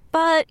for.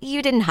 But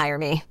you didn't hire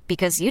me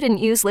because you didn't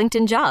use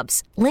LinkedIn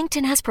Jobs.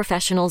 LinkedIn has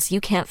professionals you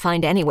can't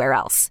find anywhere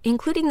else,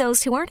 including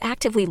those who aren't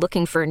actively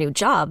looking for a new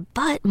job,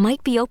 but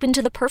might be open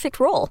to the perfect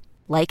role,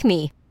 like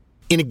me.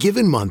 In a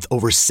given month,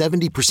 over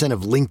 70%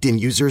 of LinkedIn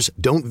users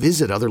don't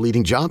visit other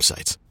leading job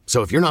sites.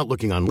 So if you're not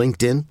looking on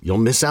LinkedIn, you'll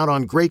miss out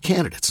on great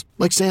candidates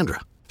like Sandra.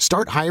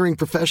 Start hiring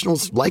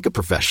professionals like a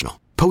professional.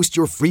 Post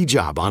your free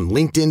job on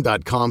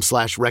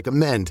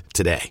linkedin.com/recommend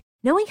today.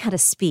 Knowing how to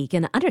speak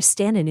and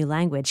understand a new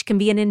language can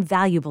be an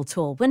invaluable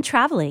tool when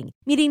traveling,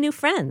 meeting new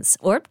friends,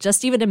 or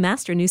just even to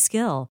master a new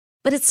skill.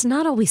 But it's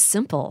not always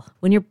simple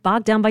when you're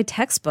bogged down by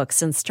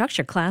textbooks and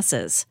structured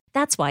classes.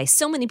 That's why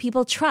so many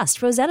people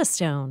trust Rosetta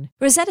Stone.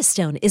 Rosetta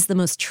Stone is the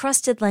most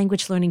trusted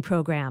language learning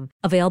program,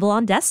 available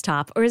on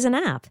desktop or as an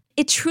app.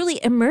 It truly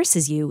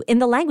immerses you in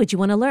the language you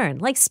want to learn,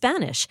 like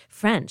Spanish,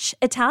 French,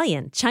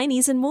 Italian,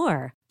 Chinese, and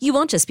more. You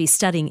won't just be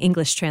studying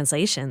English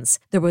translations.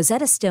 The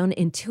Rosetta Stone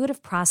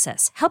intuitive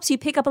process helps you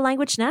pick up a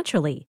language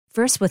naturally,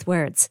 first with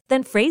words,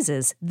 then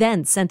phrases,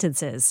 then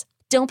sentences.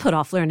 Don't put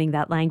off learning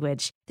that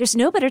language. There's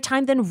no better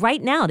time than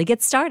right now to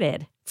get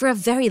started. For a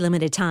very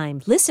limited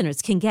time,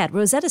 listeners can get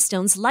Rosetta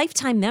Stone's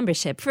lifetime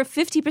membership for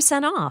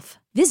 50% off.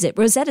 Visit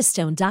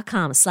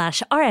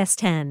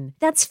rosettastone.com/rs10.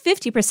 That's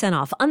 50%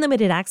 off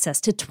unlimited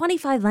access to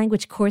 25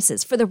 language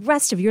courses for the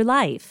rest of your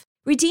life.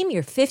 Redeem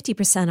your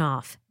 50%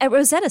 off at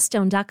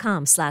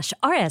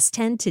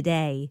rosettastone.com/rs10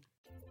 today.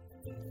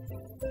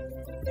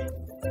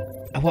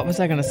 What was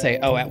I going to say?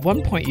 Oh, at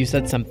one point you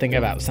said something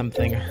about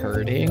something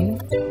hurting.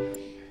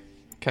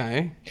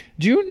 Okay.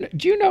 Do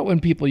you know when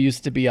people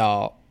used to be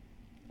all,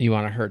 you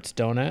want a Hertz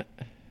donut?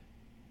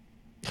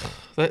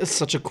 That is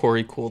such a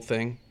Corey cool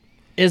thing.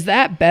 Is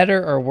that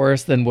better or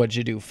worse than What'd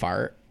You Do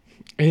Fart?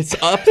 It's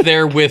up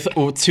there with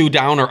 2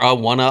 down or a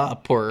 1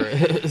 up, or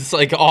it's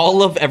like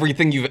all of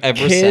everything you've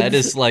ever said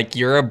is like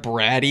you're a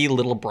bratty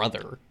little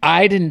brother.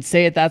 I didn't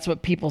say it. That's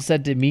what people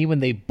said to me when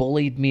they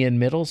bullied me in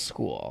middle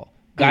school.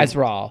 Guys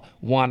were all,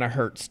 want a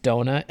Hertz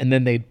donut? And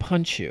then they'd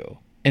punch you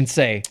and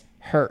say,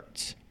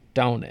 Hertz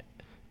donut.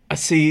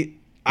 See,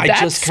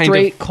 That's just kind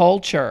straight of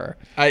culture.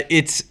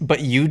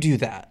 But you do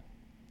that.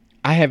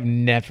 I have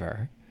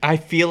never. I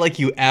feel like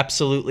you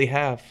absolutely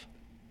have.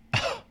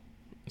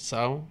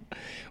 So,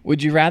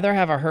 Would you rather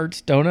have a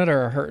Hertz donut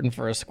or a hurtin'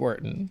 for a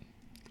squirtin'?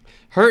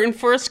 hurting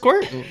for a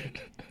squirtin'.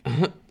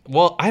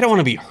 Well, I don't want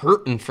to be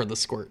hurting for the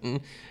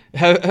squirtin'.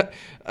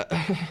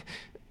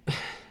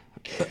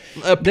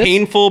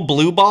 Painful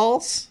blue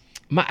balls.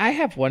 I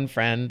have one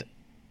friend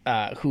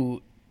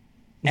who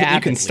You can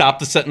avidly- stop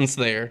the sentence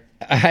there.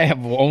 I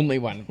have only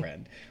one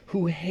friend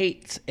who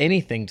hates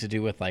anything to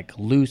do with like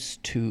loose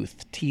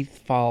tooth, teeth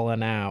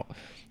falling out,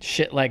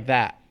 shit like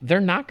that. They're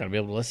not going to be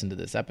able to listen to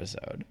this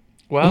episode.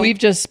 Well- we've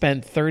just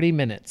spent 30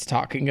 minutes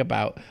talking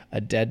about a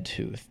dead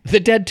tooth, the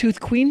Dead Tooth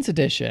Queens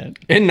edition.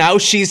 And now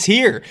she's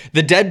here.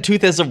 The dead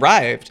tooth has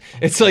arrived.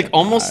 It's like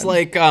almost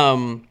like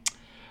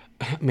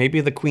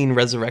maybe the queen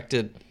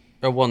resurrected.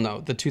 Or well,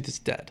 no, the tooth is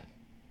dead.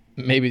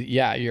 Maybe,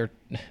 yeah,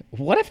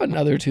 what if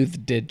another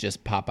tooth did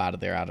just pop out of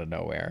there out of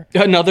nowhere?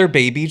 Another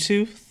baby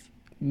tooth.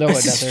 No,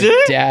 another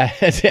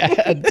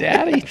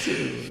daddy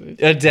tooth.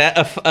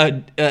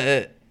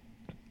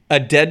 A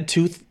dead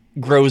tooth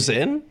grows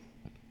in.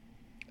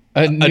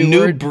 A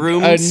new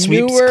broom sweeps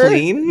newer,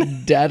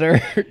 clean? Deader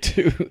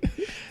tooth.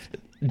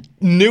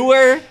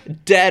 Newer,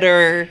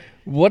 deader.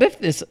 What if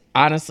this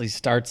honestly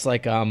starts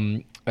like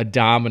a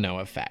domino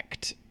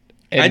effect?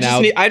 And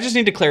I just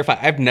need to clarify.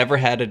 I've never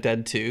had a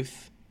dead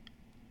tooth.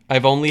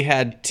 I've only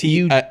had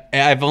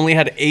I've only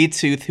had a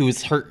tooth who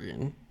was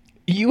hurting.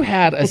 you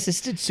had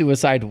assisted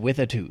suicide with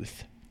a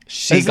tooth.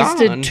 She's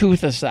Assisted gone.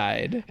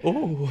 toothicide.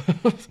 Oh.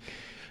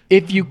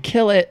 If you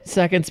kill it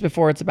seconds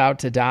before it's about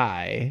to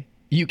die,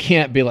 you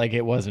can't be like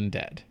it wasn't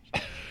dead.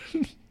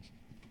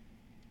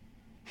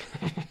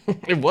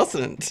 It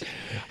wasn't.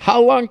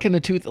 How long can a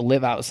tooth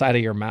live outside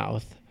of your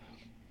mouth?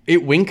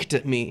 It winked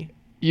at me.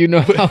 You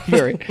know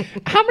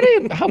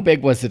how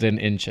big was it in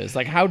inches?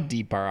 Like how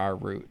deep are our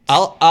roots?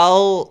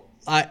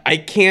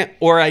 I can't,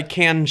 or I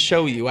can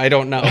show you. I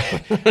don't know.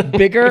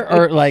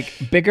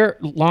 Bigger,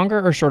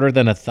 longer or shorter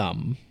than a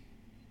thumb?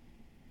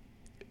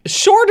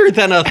 Shorter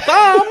than a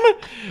thumb.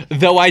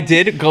 Though I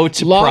did go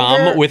to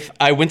Longer?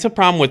 I went to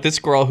prom with this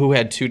girl who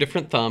had two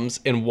different thumbs,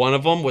 and one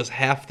of them was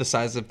half the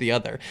size of the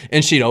other.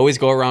 And she'd always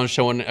go around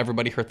showing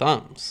everybody her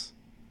thumbs.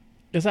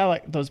 Is that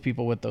like those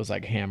people with those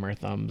like hammer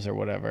thumbs or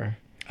whatever?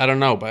 I don't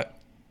know, but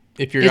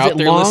if you're Is out it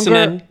there longer?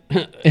 listening,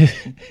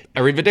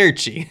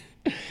 arrivederci.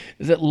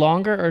 Is it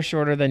longer or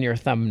shorter than your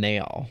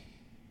thumbnail?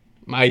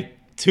 My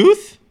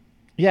tooth?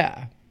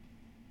 Yeah.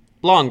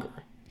 Longer.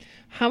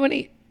 How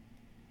many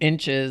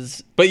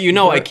inches? But you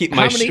know I keep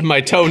How many- my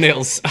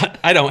toenails.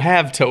 I don't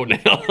have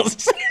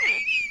toenails.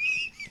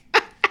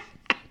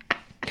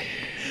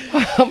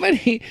 How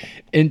many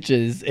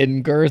inches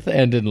in girth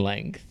and in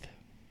length?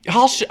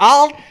 If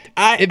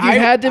If you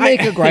had to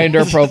make a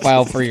Grindr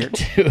profile for your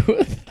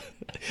tooth,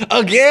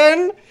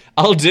 again,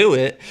 I'll do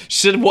it.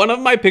 Should one of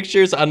my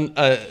pictures on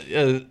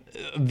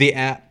the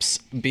apps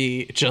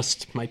be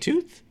just my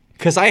tooth?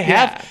 Because I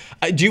have.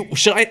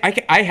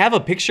 I have a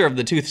picture of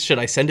the tooth. Should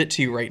I send it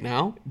to you right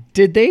now?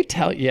 did they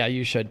tell? Yeah,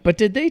 you should. But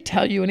did they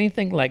tell you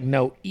anything like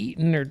no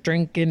eating or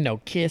drinking, no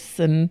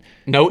kissing,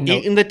 No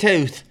eating the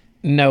tooth.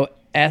 no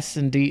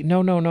S&D?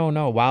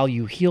 No. While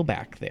you heal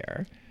back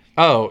there.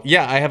 Oh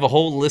yeah, I have a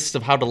whole list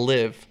of how to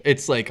live.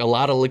 It's like a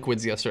lot of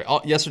liquids yesterday.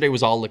 Yesterday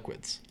was all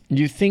liquids.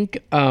 You think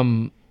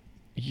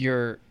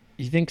you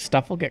think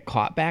stuff will get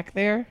caught back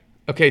there?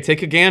 Okay,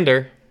 take a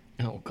gander.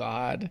 Oh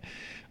God,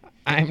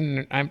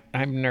 I'm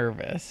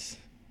nervous.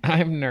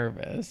 I'm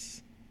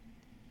nervous.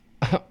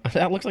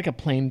 That looks like a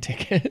plane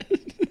ticket.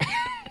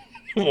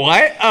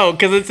 What? Oh,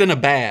 because it's in a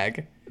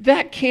bag.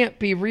 That can't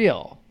be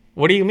real.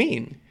 What do you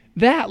mean?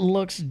 That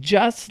looks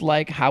just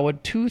like how a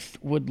tooth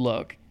would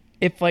look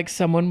if like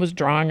someone was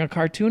drawing a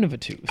cartoon of a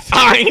tooth.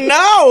 I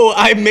know.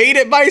 I made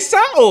it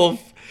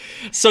myself.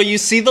 So you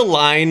see the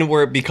line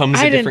where it becomes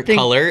I a didn't different think-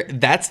 color?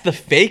 That's the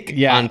fake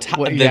Yeah, on top.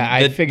 well, the, yeah,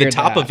 I the figured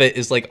top that. of it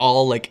is like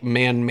all like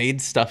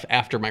man-made stuff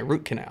after my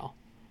root canal.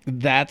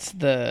 That's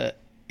the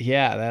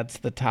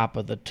top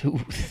of the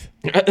tooth.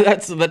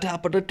 That's the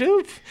top of the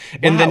tooth.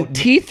 And Wow, then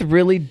teeth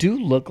really do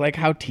look like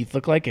how teeth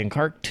look like in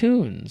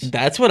cartoons.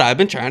 that's what I've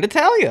been trying to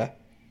tell you.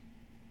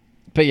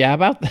 But yeah,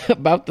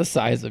 about the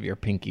size of your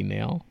pinky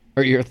nail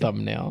or your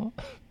thumbnail.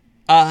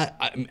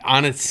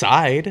 On its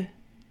side.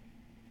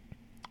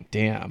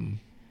 Damn.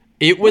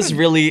 It was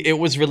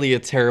really a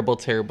terrible,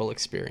 terrible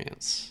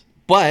experience.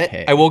 But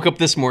Hey. I woke up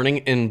this morning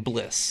in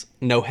bliss.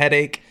 No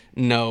headache,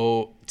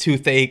 no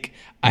toothache.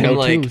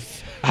 No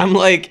tooth. I'm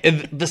like,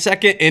 the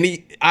second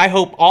I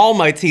hope all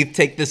my teeth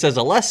take this as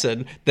a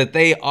lesson that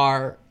they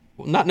are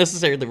not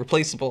necessarily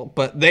replaceable,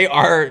 but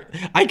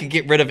I could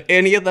get rid of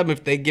any of them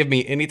if they give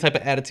me any type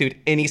of attitude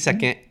any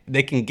second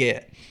they can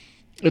get.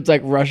 It's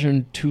like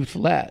Russian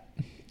toothlette.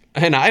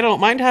 And I don't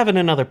mind having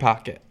another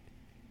pocket.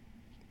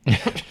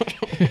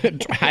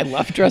 I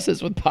love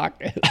dresses with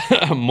pockets.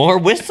 More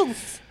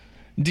whistles.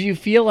 Do you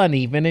feel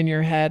uneven in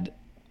your head?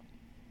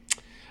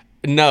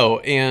 No,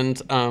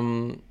 and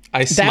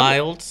I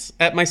smiled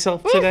at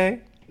myself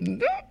today.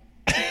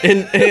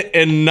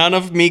 and none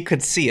of me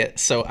could see it,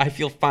 so I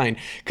feel fine.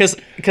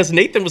 Because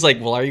Nathan was like,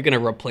 well, are you going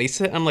to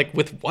replace it? I'm like,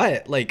 with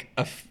what? Like,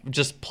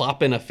 just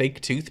plop in a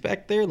fake tooth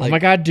back there? Like, Oh my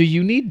God, do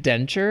you need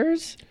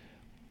dentures?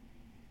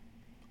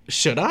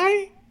 should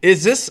I?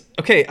 Is this...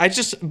 Okay,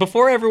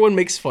 before everyone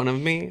makes fun of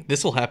me,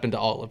 this will happen to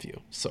all of you.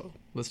 So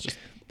let's just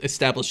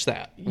establish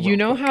that. You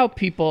know how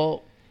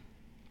people...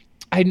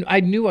 I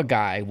knew a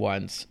guy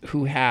once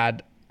who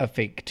had a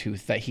fake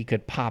tooth that he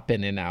could pop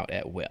in and out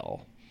at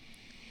will.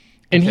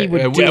 And he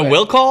would do it.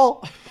 Will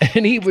call?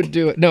 And he would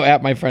do it. No,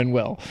 at my friend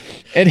Will.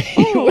 And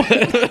he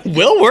would,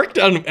 Will worked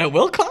at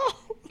Will call?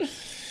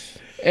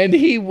 and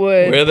he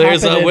would Where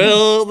there's pop it a in.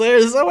 will,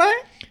 there's a way.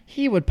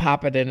 He would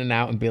pop it in and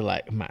out and be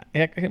like,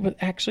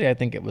 actually, I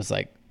think it was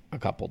like a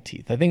couple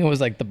teeth. I think it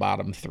was like the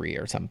bottom 3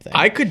 or something.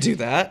 I could do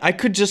that. I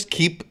could just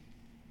keep...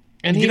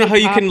 And he You know would how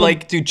you pop can them-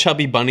 like do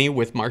Chubby Bunny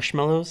with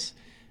marshmallows?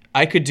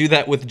 I could do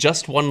that with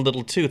just one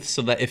little tooth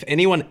so that if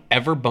anyone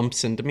ever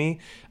bumps into me,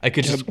 I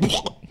could just...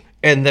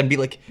 And then be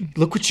like,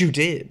 look what you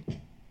did.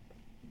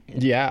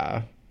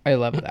 Yeah, I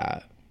love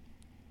that.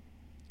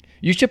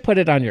 You should put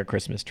it on your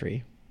Christmas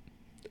tree.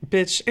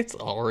 Bitch, it's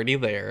already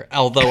there.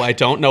 Although I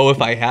don't know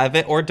if I have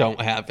it or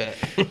don't have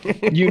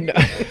it. You know,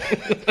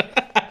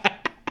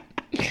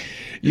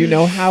 you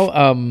know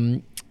how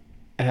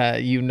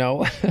you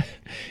know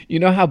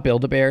how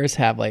Build-A-Bears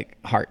have like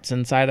hearts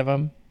inside of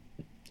them.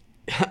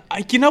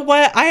 You know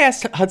what? I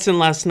asked Hudson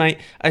last night.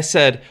 I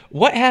said,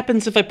 what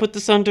happens if I put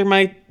this under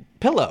my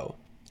pillow?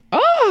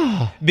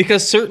 Oh,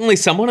 Because certainly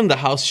someone in the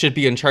house should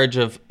be in charge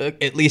of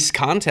at least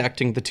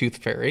contacting the tooth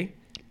fairy.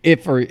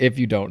 if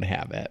you don't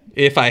have it.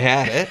 If I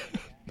had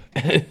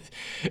it.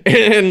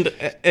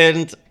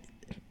 and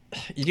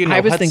you know,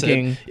 I was Hudson,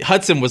 thinking-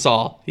 Hudson was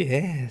all,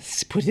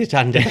 yes, put it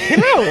under the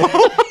pillow.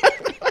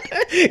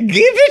 Give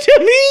it to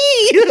me.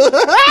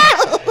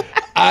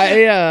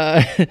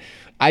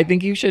 I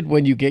think you should,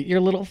 when you get your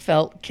little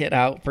felt kit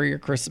out for your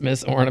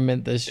Christmas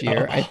ornament this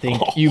year, I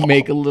think you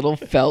make a little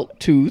felt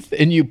tooth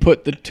and you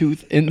put the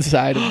tooth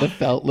inside of the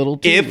felt little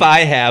tooth. If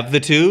I have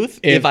the tooth,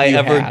 if I you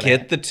ever had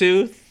get the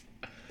tooth,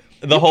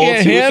 the whole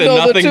can't tooth and handle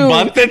the nothing tooth.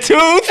 but the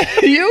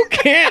tooth. You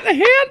can't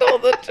handle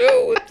the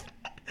tooth.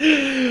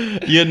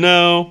 You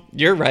know,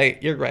 you're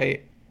right. You're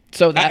right.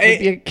 So that would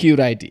be a cute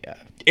idea.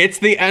 It's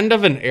the end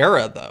of an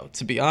era, though,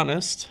 to be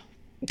honest.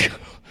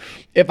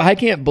 If I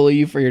can't bully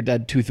you for your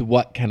dead tooth,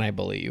 what can I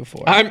bully you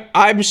for?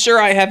 I'm sure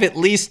I have at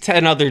least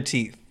 10 other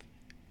teeth.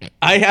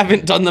 I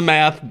haven't done the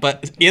math,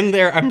 but in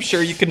there, I'm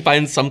sure you can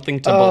find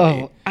something to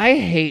bully. I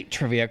hate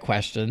trivia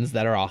questions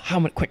that are all, how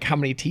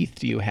many teeth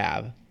do you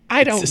have?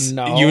 I don't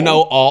know. You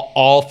know,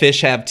 all fish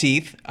have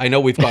teeth. I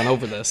know we've gone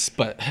over this,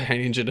 but I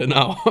need you to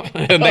know.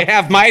 And they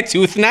have my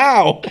tooth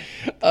now.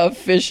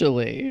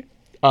 Officially.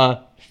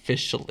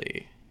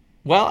 Officially.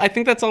 Well, I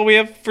think that's all we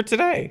have for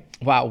today.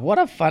 Wow, what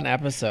a fun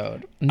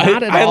episode.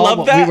 Not at I all love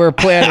what that. we were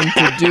planning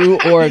to do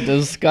or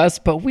discuss,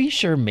 but we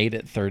sure made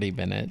it 30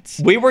 minutes.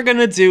 We were going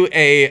to do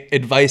a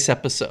advice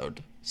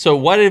episode. So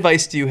what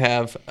advice do you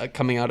have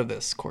coming out of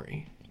this,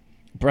 Corey?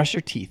 Brush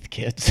your teeth,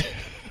 kids.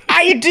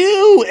 I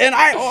do, and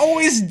I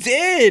always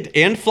did.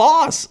 And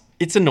floss.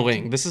 It's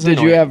annoying. This is Did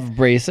annoying. you have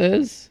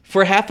braces?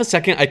 For half a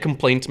second, I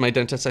complained to my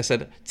dentist. I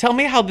said, tell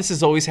me how this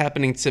is always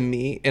happening to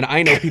me. And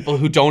I know people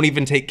who don't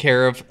even take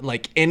care of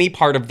like any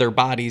part of their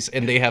bodies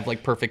and they have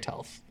like perfect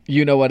health.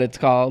 You know what it's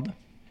called?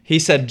 He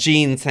said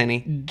genes,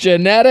 honey.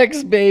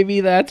 Genetics,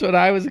 baby. That's what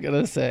I was going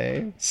to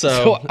say.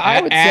 So I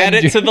would add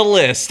send it to the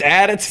list.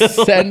 Add it to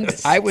the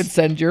list. I would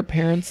send your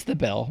parents the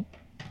bill.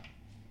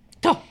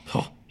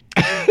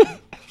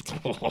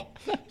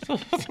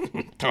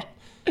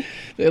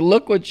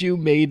 Look what you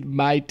made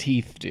my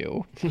teeth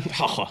do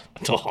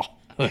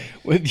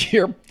with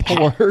your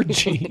poor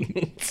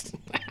genes.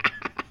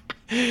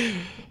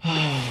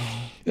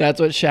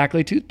 That's what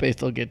Shackley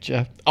toothpaste will get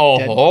you. All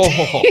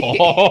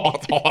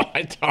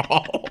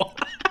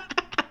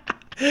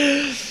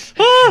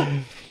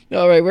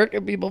right, where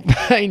can people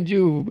find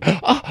you?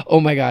 Oh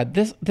my God,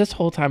 this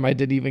whole time I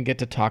didn't even get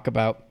to talk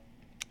about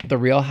the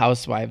Real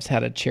Housewives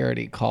had a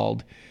charity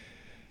called,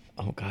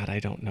 oh God, I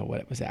don't know what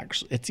it was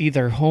actually. It's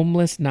either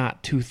Homeless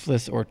Not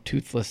Toothless or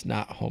Toothless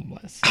Not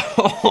Homeless.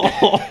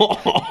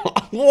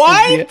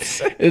 What?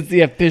 It's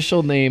the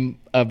official name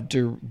of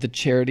the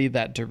charity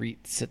that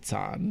Dorit sits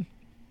on.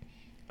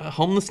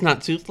 Homeless,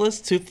 not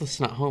toothless. Toothless,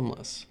 not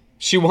homeless.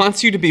 She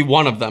wants you to be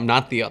one of them,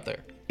 not the other.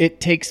 It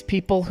takes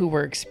people who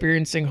are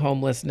experiencing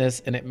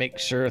homelessness and it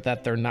makes sure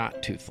that they're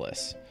not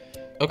toothless.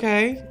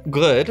 Okay,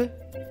 good.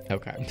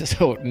 Okay,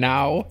 so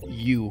now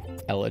you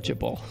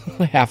eligible.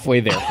 Halfway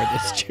there for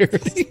this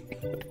charity.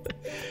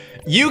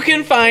 You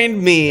can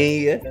find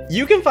me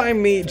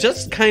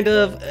just kind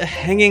of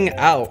hanging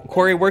out.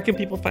 Corey, where can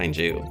people find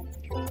you?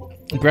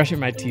 Brushing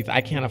my teeth. I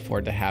can't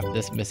afford to have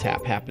this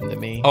mishap happen to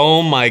me.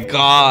 Oh my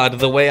God,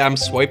 the way I'm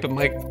swiping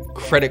my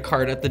credit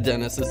card at the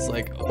dentist, it's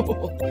like,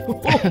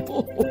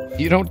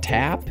 You don't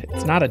tap?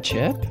 It's not a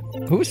chip?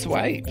 Who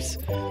swipes?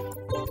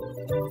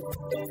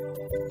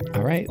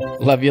 All right.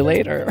 Love you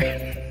later.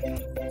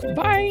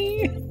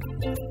 Bye.